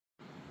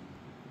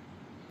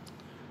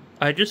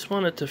I just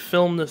wanted to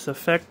film this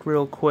effect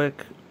real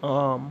quick.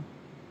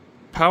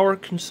 Power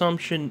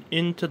consumption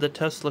into the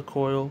Tesla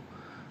coil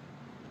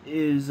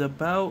is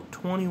about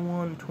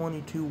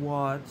 22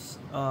 watts.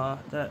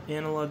 That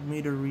analog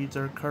meter reads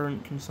our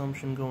current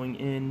consumption going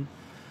in.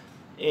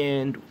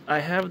 And I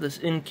have this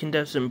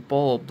incandescent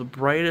bulb, the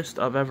brightest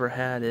I've ever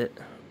had it.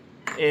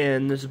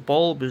 And this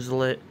bulb is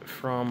lit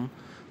from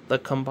the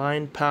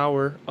combined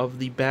power of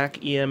the back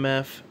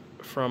EMF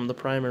from the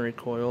primary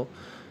coil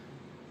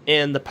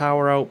and the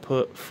power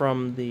output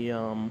from the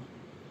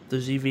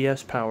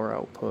ZVS power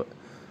output.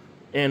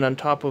 And on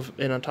top of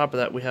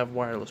that, we have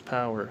wireless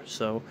power.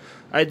 So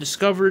I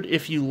discovered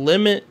if you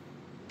limit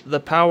the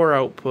power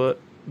output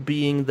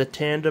being the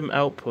tandem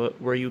output,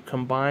 where you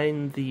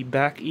combine the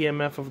back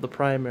EMF of the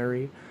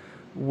primary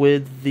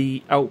with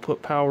the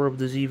output power of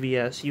the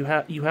ZVS, you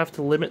have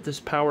to limit this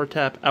power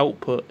tap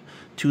output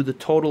to the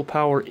total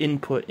power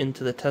input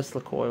into the Tesla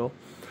coil,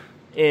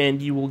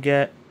 and you will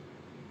get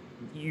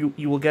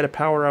a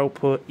power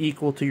output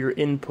equal to your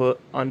input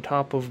on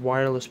top of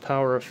wireless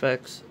power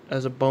effects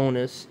as a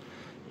bonus.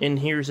 And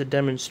here's a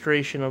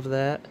demonstration of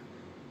that.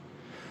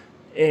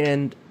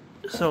 And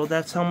so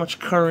that's how much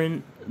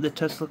current the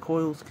Tesla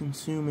coil is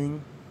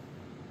consuming.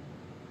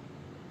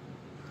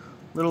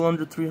 Little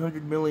under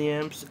 300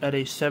 milliamps at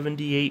a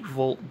 78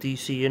 volt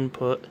DC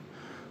input.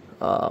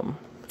 I'll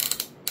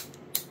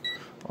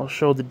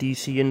show the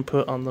DC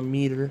input on the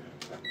meter.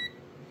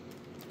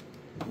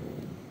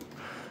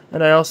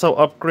 And I also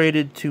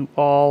upgraded to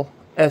all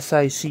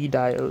SIC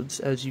diodes,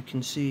 as you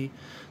can see.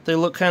 They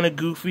look kind of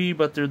goofy,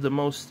 but they're the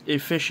most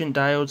efficient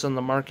diodes on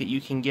the market you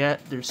can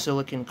get. They're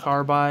silicon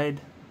carbide.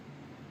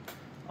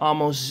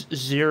 Almost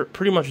zero,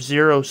 pretty much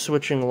zero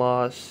switching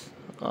loss.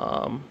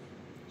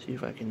 See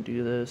if I can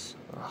do this.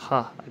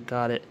 Aha, I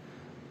got it.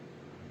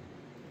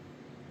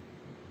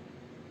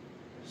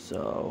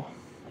 So,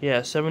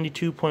 yeah,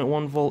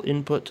 72.1 volt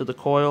input to the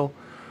coil.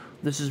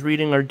 This is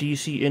reading our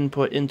DC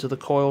input into the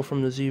coil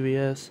from the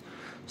ZVS.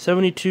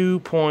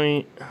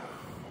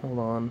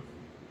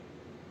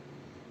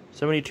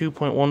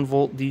 72.1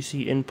 volt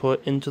DC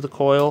input into the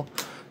coil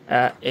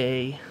at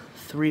a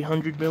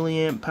 300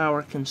 milliamp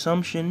power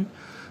consumption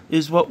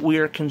is what we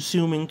are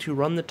consuming to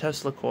run the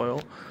Tesla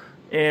coil.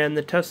 And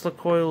the Tesla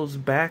coil's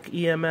back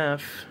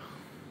EMF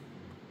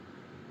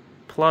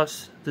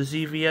plus the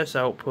ZVS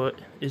output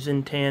is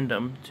in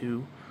tandem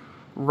to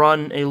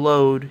run a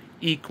load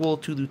equal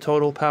to the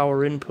total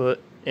power input,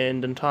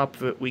 and on top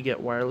of it we get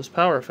wireless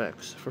power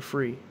effects for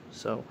free.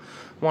 So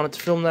wanted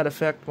to film that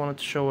effect, wanted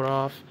to show it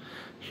off.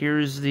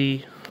 Here's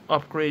the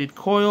upgraded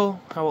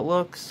coil, how it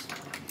looks.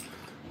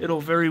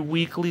 It'll very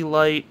weakly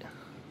light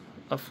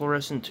a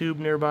fluorescent tube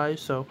nearby,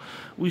 so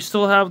we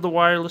still have the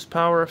wireless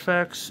power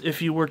effects.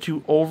 If you were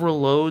to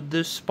overload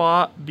this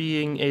spot,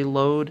 being a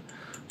load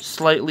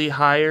slightly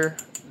higher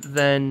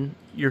than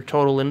your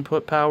total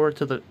input power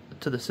to the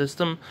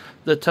system,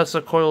 the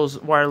Tesla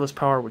coil's wireless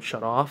power would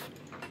shut off.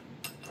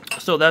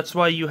 So that's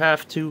why you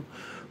have to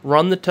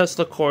run the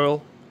Tesla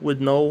coil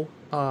with no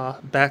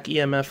back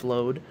EMF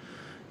load,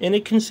 and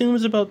it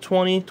consumes about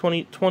 20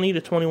 to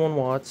 21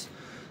 watts.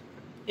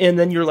 And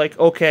then you're like,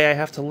 okay, I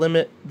have to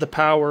limit the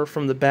power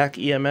from the back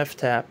EMF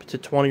tap to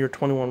 20 or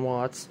 21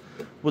 watts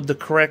with the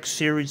correct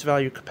series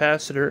value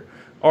capacitor,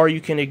 or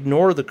you can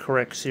ignore the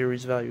correct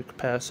series value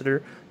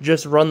capacitor,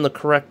 just run the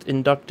correct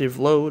inductive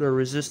load or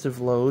resistive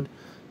load,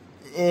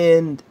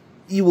 and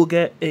you will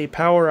get a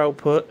power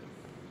output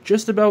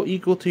just about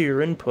equal to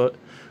your input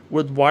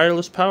with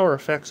wireless power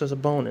effects as a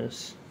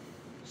bonus.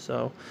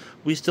 So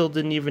we still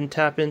didn't even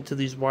tap into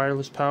these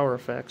wireless power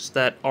effects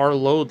that are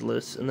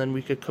loadless, and then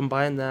we could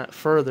combine that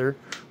further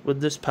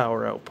with this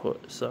power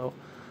output. So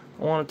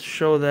I wanted to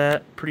show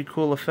that pretty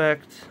cool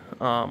effect.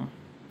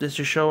 This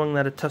is showing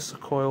that a Tesla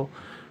coil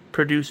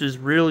produces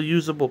real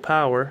usable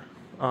power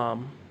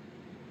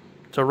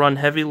to run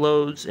heavy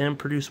loads and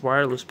produce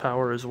wireless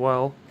power as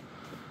well.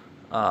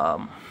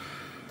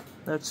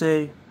 That's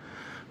a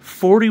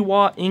 40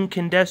 watt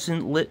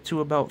incandescent lit to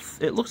about,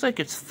 it looks like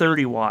it's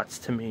 30 watts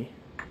to me.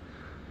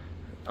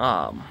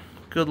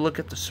 Good look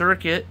at the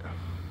circuit.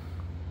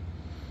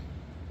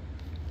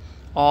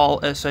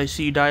 All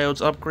SIC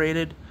diodes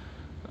upgraded.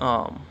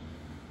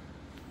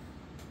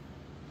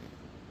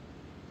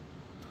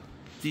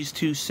 These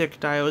two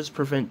SIC diodes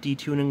prevent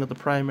detuning of the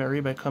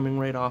primary by coming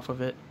right off of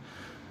it.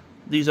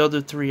 These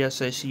other three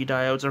SIC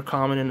diodes are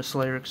common in a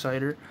Slayer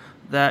exciter.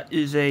 That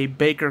is a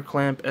Baker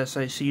clamp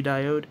SIC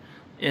diode,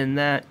 and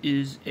that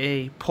is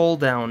a pull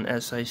down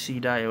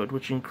SIC diode,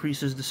 which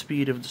increases the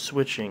speed of the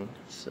switching.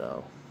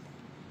 So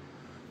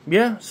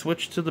yeah,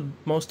 switch to the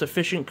most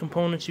efficient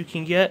components you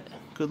can get.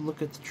 Good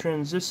look at the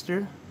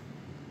transistor.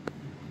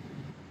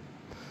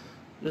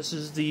 This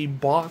is the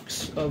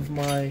box of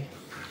my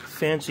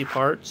fancy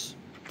parts,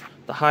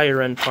 the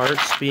higher end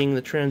parts being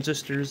the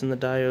transistors and the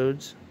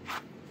diodes.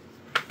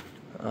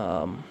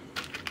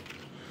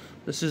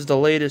 This is the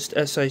latest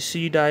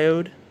SIC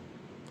diode.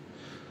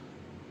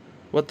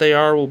 What they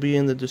are will be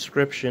in the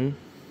description.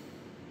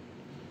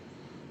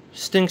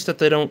 Stinks that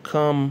they don't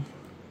come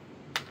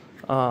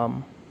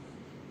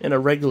in a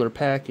regular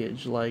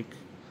package like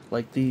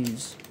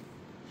these.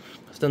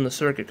 Then the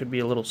circuit could be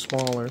a little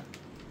smaller.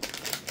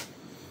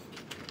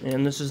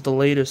 And this is the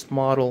latest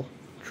model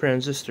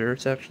transistor.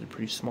 It's actually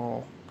pretty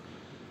small.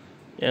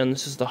 And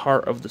this is the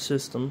heart of the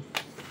system.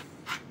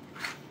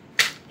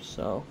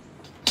 So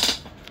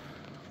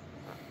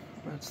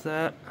that's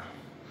that.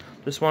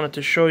 Just wanted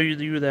to show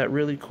you that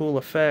really cool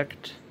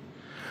effect.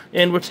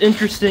 And what's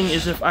interesting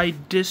is if I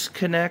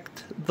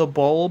disconnect the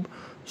bulb,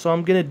 so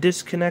I'm going to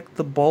disconnect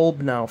the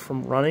bulb now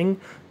from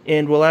running,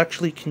 and will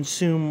actually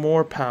consume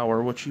more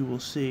power, which you will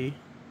see.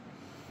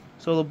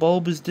 So the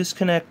bulb is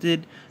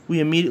disconnected. We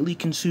immediately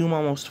consume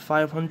almost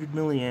 500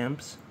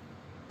 milliamps.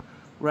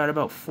 We're at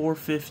about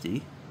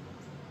 450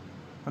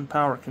 on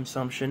power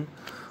consumption.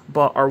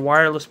 But our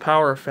wireless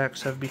power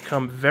effects have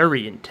become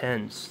very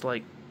intense.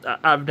 Like,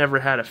 I've never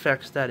had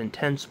effects that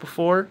intense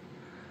before.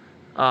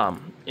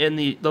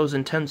 And those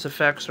intense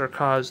effects are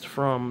caused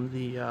from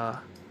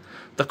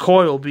the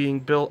coil being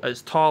built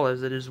as tall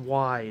as it is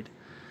wide,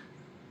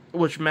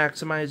 which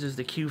maximizes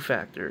the Q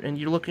factor. And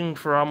you're looking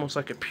for almost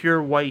like a pure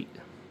white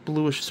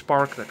bluish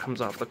spark that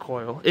comes off the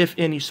coil, if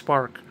any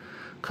spark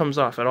comes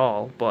off at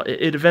all, but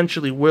it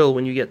eventually will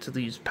when you get to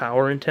these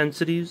power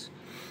intensities.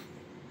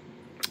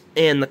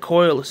 And the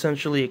coil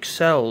essentially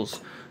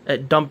excels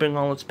at dumping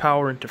all its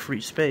power into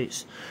free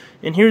space.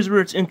 And here's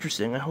where it's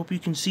interesting. I hope you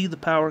can see the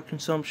power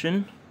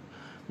consumption.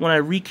 When I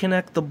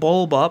reconnect the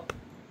bulb up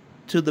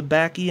to the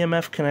back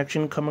EMF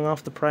connection coming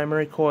off the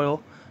primary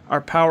coil, our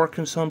power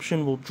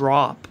consumption will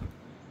drop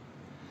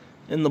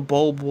and the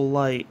bulb will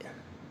light.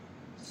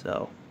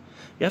 So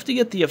you have to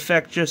get the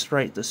effect just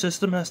right. The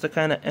system has to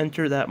kind of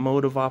enter that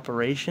mode of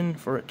operation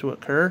for it to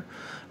occur.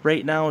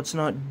 Right now it's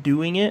not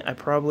doing it. I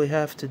probably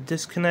have to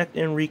disconnect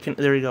and reconnect.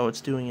 There you go, it's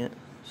doing it.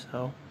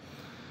 So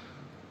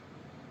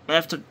I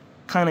have to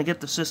kind of get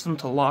the system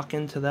to lock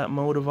into that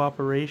mode of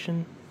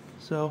operation.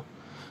 So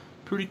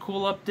pretty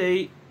cool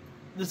update.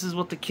 This is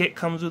what the kit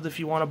comes with if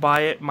you want to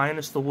buy it,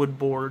 minus the wood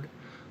board.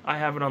 I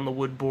have it on the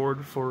wood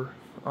board for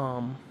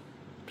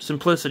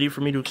simplicity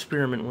for me to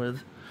experiment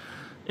with.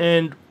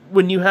 And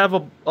when you have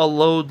a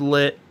load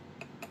lit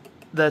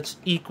that's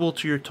equal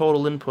to your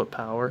total input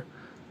power,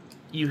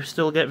 you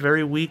still get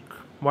very weak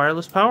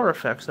wireless power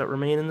effects that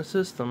remain in the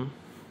system.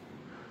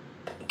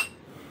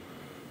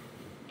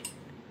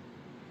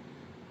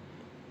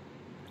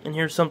 And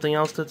here's something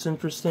else that's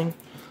interesting.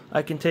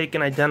 I can take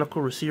an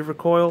identical receiver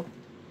coil,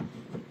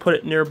 put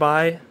it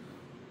nearby,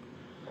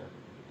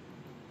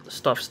 the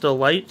stuff still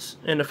lights,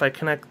 and if I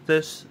connect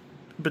this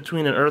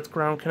between an earth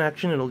ground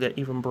connection, it'll get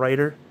even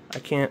brighter. I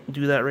can't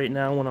do that right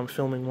now when I'm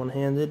filming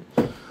one-handed.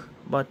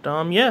 But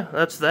yeah,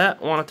 that's that.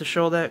 Wanted to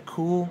show that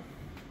cool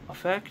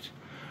effect.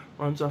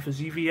 Runs off a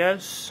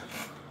ZVS.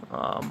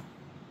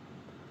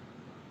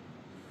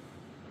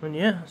 And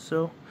yeah,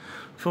 so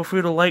feel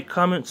free to like,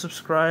 comment,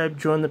 subscribe,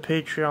 join the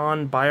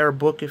Patreon, buy our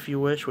book if you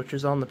wish, which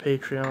is on the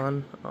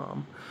Patreon.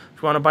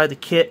 If you want to buy the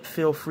kit,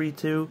 feel free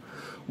to.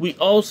 We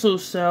also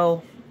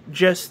sell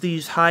just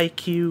these high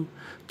Q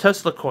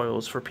Tesla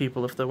coils for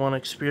people if they want to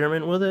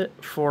experiment with it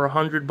for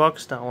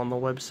 $100 now on the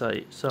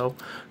website. So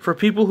for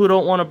people who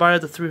don't want to buy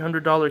the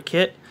 $300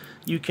 kit,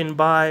 you can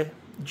buy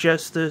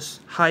just this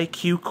high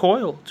Q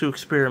coil to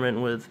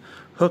experiment with.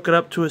 Hook it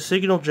up to a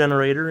signal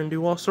generator and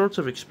do all sorts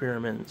of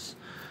experiments.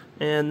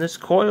 And this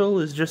coil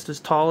is just as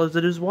tall as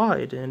it is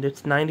wide, and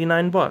it's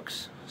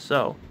 $99.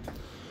 So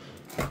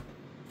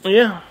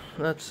yeah,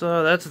 that's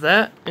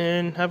that,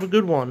 and have a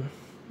good one,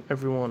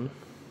 everyone.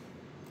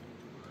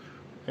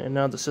 And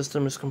now the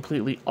system is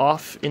completely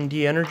off and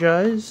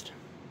de-energized,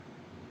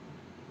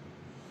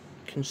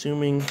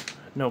 consuming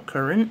no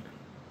current.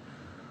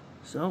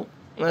 So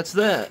that's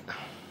that.